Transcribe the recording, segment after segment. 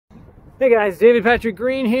Hey guys, David Patrick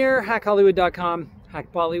Green here, hackhollywood.com,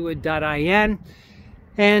 hackbollywood.in.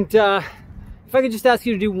 And if I could just ask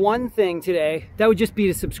you to do one thing today, that would just be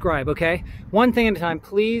to subscribe, okay? One thing at a time.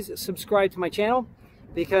 Please subscribe to my channel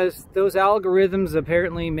because those algorithms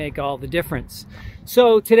apparently make all the difference.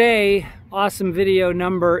 So today, awesome video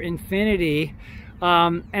number infinity.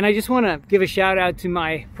 And I just want to give a shout out to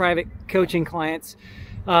my private coaching clients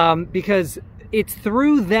because it's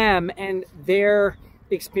through them and their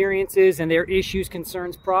experiences and their issues,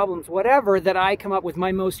 concerns, problems, whatever, that I come up with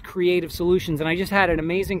my most creative solutions. And I just had an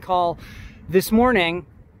amazing call this morning,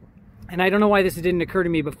 and I don't know why this didn't occur to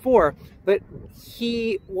me before, but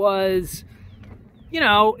he was, you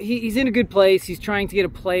know, he's in a good place. He's trying to get a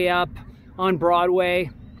play up on Broadway,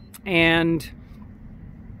 and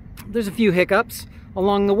there's a few hiccups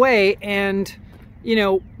along the way. And you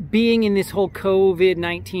know, being in this whole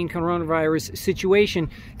COVID-19 coronavirus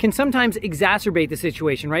situation can sometimes exacerbate the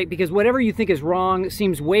situation, right? Because whatever you think is wrong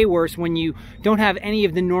seems way worse when you don't have any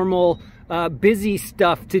of the normal busy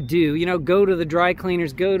stuff to do. You know, go to the dry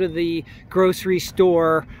cleaners, go to the grocery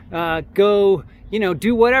store, go, you know,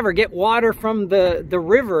 do whatever, get water from the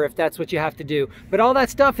river if that's what you have to do. But all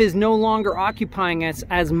that stuff is no longer occupying us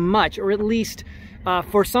as much, or at least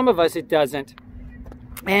for some of us it doesn't.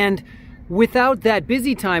 And without that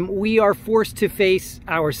busy time, we are forced to face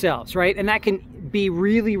ourselves, right? And that can be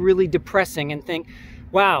really, really depressing and think,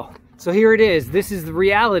 wow, so here it is. This is the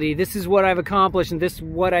reality. This is what I've accomplished, and this is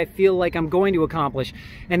what I feel like I'm going to accomplish.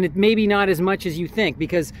 And it may be not as much as you think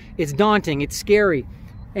because it's daunting, it's scary.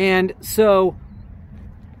 And so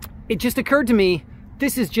it just occurred to me,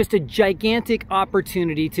 this is just a gigantic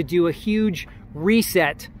opportunity to do a huge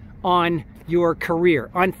reset on your career,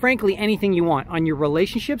 on frankly anything you want, on your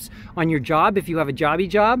relationships, on your job if you have a jobby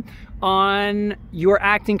job, on your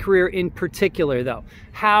acting career in particular though,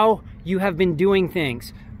 how you have been doing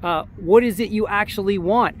things, what is it you actually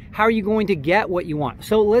want, how are you going to get what you want.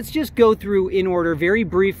 So let's just go through in order very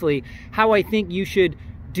briefly how I think you should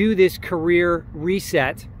do this career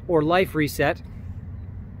reset or life reset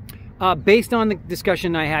based on the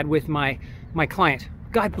discussion I had with my client.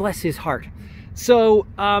 God bless his heart. So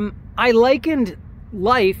I likened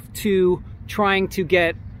life to trying to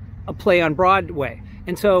get a play on Broadway.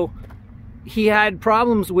 And so he had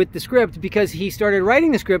problems with the script because he started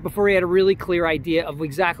writing the script before he had a really clear idea of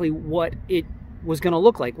exactly what it was going to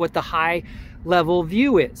look like, what the high level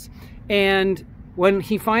view is. And when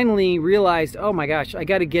he finally realized, oh my gosh, I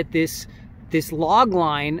got to get this log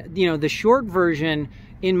line, you know, the short version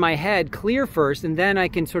in my head clear first, and then I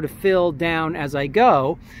can sort of fill down as I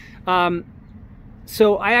go.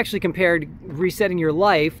 So I actually compared resetting your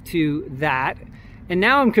life to that. And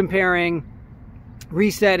now I'm comparing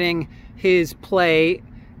resetting his play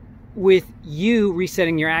with you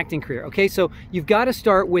resetting your acting career. Okay, so you've got to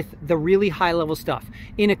start with the really high level stuff.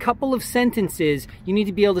 In a couple of sentences, you need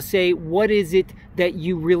to be able to say, what is it that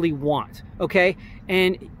you really want? Okay,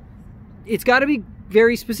 and it's got to be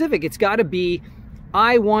very specific. It's got to be,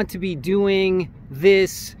 I want to be doing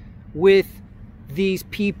this with these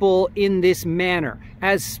people in this manner,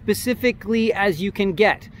 as specifically as you can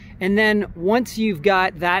get. And then once you've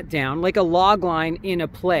got that down, like a log line in a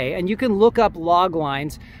play, and you can look up log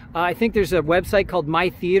lines. I think there's a website called My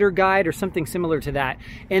Theater Guide or something similar to that.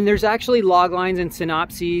 And there's actually log lines and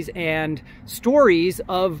synopses and stories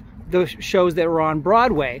of the shows that were on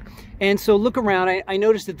Broadway. And so look around. I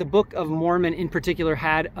noticed that the Book of Mormon in particular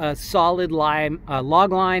had a solid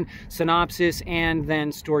log line, synopsis, and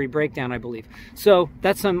then story breakdown, I believe. So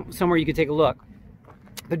that's somewhere you could take a look.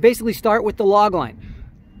 But basically start with the log line.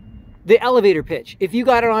 The elevator pitch. If you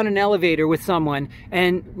got on an elevator with someone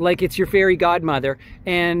and like it's your fairy godmother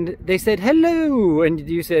and they said, hello, and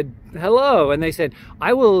you said, hello, and they said,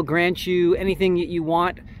 I will grant you anything that you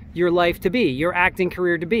want your life to be, your acting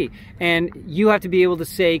career to be. And you have to be able to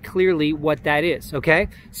say clearly what that is, okay?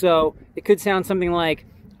 So it could sound something like,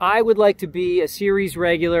 I would like to be a series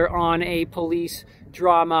regular on a police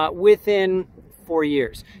drama within 4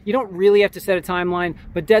 years. You don't really have to set a timeline,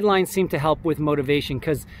 but deadlines seem to help with motivation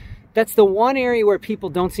because that's the one area where people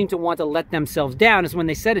don't seem to want to let themselves down is when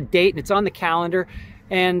they set a date and it's on the calendar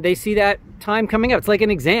and they see that time coming up. It's like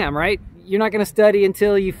an exam, right? You're not going to study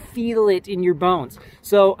until you feel it in your bones.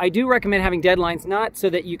 So I do recommend having deadlines, not so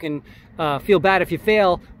that you can feel bad if you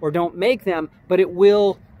fail or don't make them, but it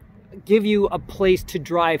will give you a place to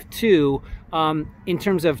drive to in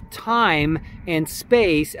terms of time and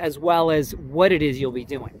space, as well as what it is you'll be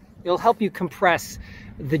doing. It'll help you compress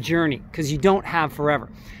the journey because you don't have forever.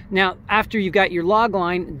 Now, after you've got your log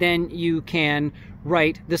line, then you can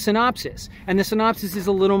write the synopsis. And the synopsis is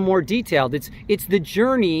a little more detailed. It's the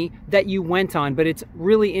journey that you went on, but it's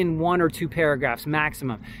really in 1 or 2 paragraphs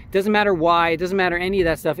maximum. It doesn't matter why, it doesn't matter any of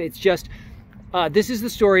that stuff. It's just, this is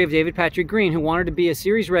the story of David Patrick Green, who wanted to be a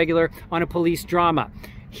series regular on a police drama.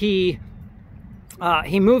 He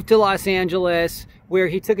moved to Los Angeles, where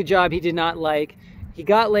he took a job he did not like. He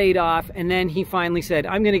got laid off, and then he finally said,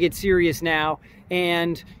 I'm going to get serious now.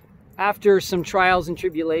 And after some trials and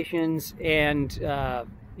tribulations and,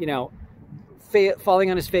 you know, falling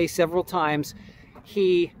on his face several times,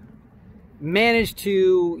 he managed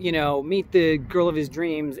to, you know, meet the girl of his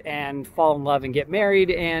dreams and fall in love and get married.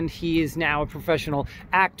 And he is now a professional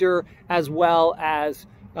actor as well as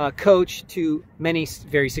a coach to many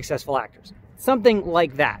very successful actors. Something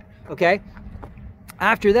like that, okay?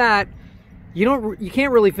 After that, you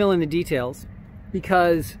can't really fill in the details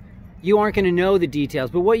because you aren't going to know the details.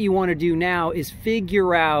 But what you want to do now is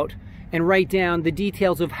figure out and write down the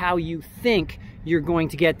details of how you think you're going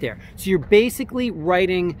to get there. So you're basically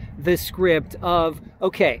writing the script of,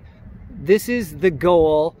 okay, this is the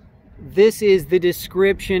goal, this is the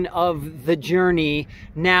description of the journey,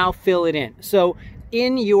 now fill it in. So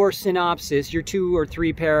in your synopsis, your 2 or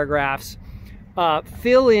 3 paragraphs,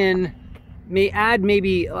 fill in, add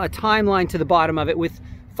maybe a timeline to the bottom of it with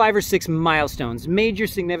 5 or 6 milestones, major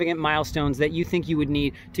significant milestones that you think you would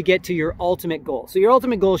need to get to your ultimate goal. So your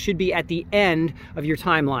ultimate goal should be at the end of your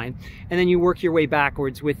timeline, and then you work your way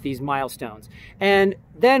backwards with these milestones. And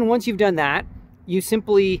then once you've done that, you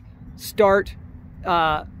simply start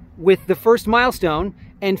with the first milestone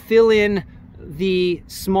and fill in the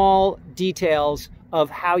small details of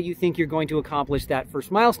how you think you're going to accomplish that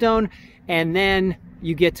first milestone. And then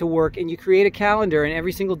you get to work and you create a calendar, and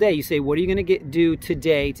every single day you say, what are you going to do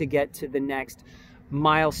today to get to the next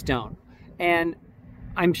milestone? And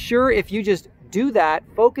I'm sure if you just do that,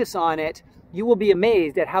 focus on it, you will be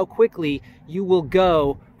amazed at how quickly you will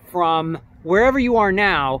go from wherever you are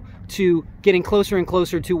now to getting closer and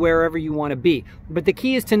closer to wherever you want to be. But the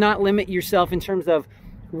key is to not limit yourself in terms of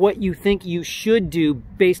what you think you should do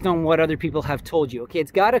based on what other people have told you. Okay,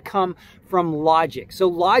 it's got to come from logic. So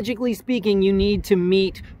logically speaking, you need to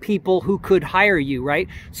meet people who could hire you, right?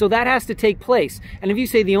 So that has to take place. And if you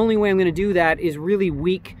say the only way I'm going to do that is really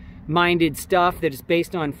weak-minded stuff that is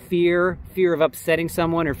based on fear of upsetting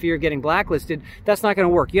someone or fear of getting blacklisted, that's not going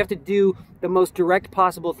to work. You have to do the most direct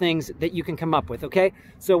possible things that you can come up with, okay?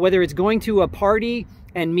 So whether it's going to a party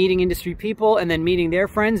and meeting industry people and then meeting their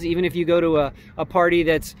friends, even if you go to a party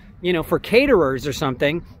that's, you know, for caterers or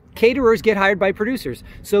something, caterers get hired by producers.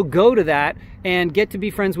 So go to that and get to be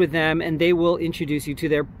friends with them, and they will introduce you to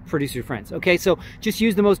their producer friends, okay? So just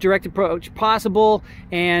use the most direct approach possible,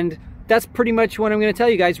 and that's pretty much what I'm going to tell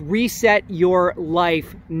you guys. Reset your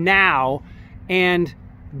life now and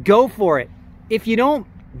go for it. If you don't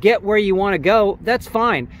get where you want to go, that's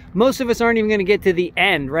fine. Most of us aren't even going to get to the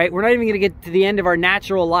end, right? We're not even going to get to the end of our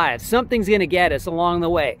natural lives. Something's going to get us along the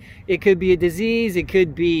way. It could be a disease. It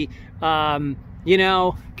could be, you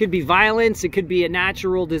know, could be violence. It could be a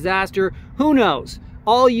natural disaster. Who knows?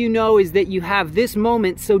 All you know is that you have this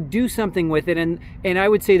moment, so do something with it. And I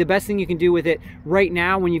would say the best thing you can do with it right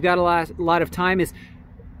now when you've got a lot of time is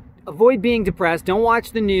avoid being depressed. Don't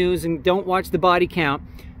watch the news and don't watch the body count.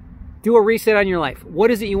 Do a reset on your life. What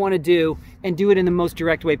is it you want to do? And do it in the most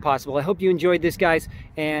direct way possible. I hope you enjoyed this, guys,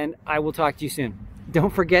 and I will talk to you soon.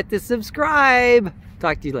 Don't forget to subscribe.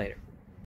 Talk to you later.